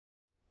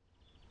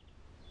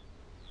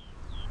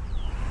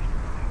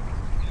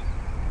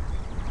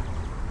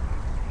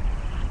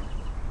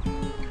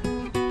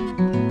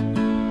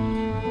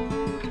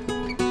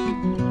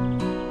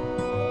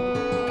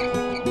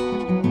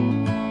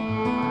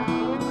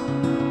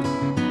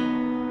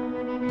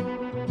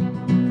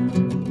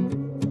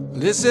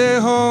They say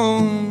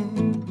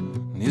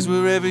home is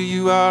wherever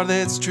you are,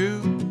 that's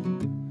true.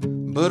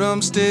 But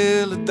I'm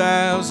still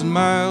 1,000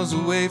 miles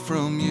away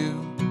from you.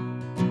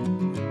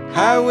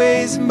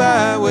 Highways and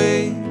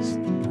byways,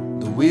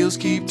 the wheels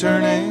keep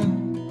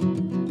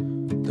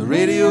turning. The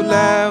radio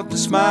loud, the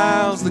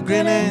smiles, the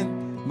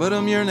grinning, but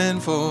I'm yearning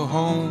for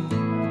home.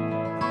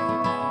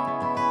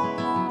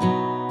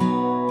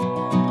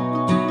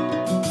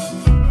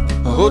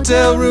 A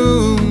hotel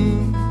room,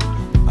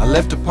 I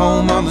left a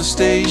poem on the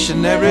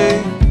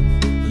stationery,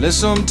 left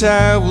some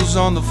towels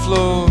on the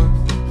floor.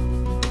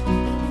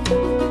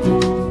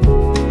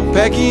 I'm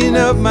packing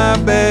up my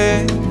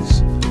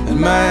bags and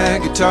my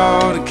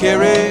guitar to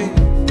carry,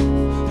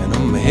 and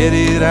I'm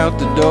headed out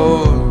the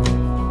door.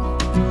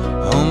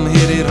 I'm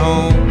headed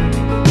home.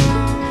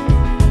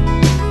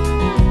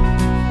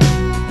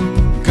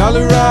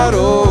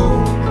 Colorado,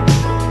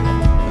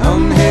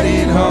 I'm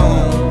headed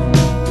home.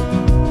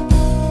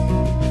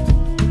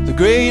 The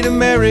great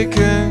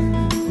American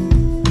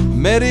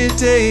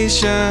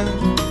meditation,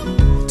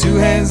 2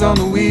 hands on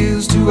the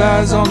wheels, 2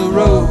 eyes on the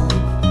road.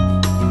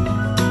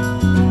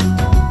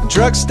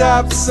 Truck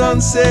stops,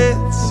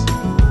 sunsets,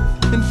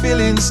 and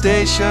filling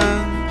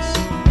stations.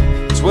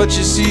 It's what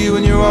you see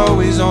when you're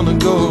always on the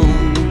go.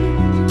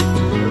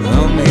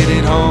 I'm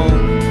headed home.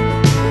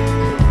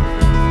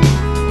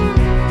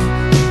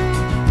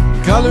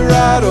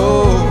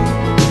 Colorado,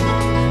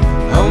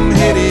 I'm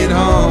headed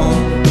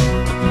home.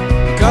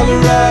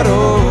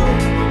 Colorado,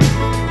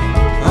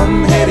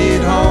 I'm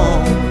headed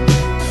home.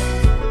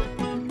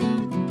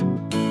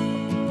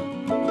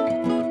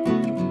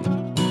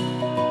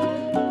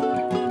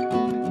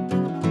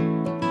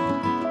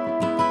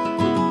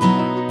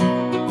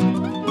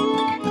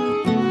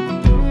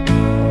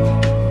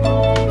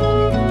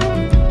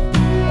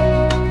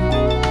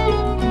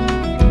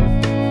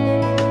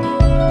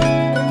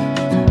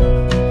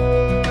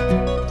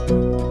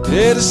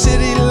 Yeah, the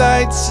city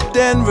lights of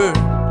Denver,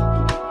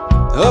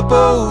 up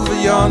over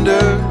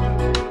yonder.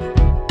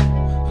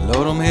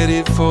 Lord, I'm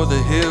headed for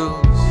the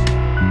hills.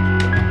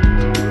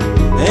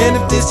 And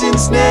if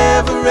distance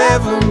never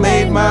ever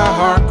made my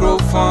heart grow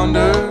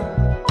fonder,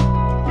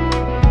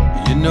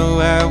 you know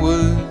I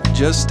would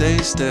just stay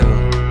still.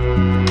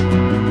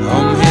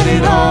 I'm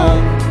headed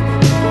home.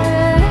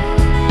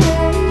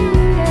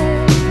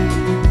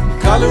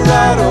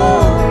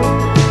 Colorado,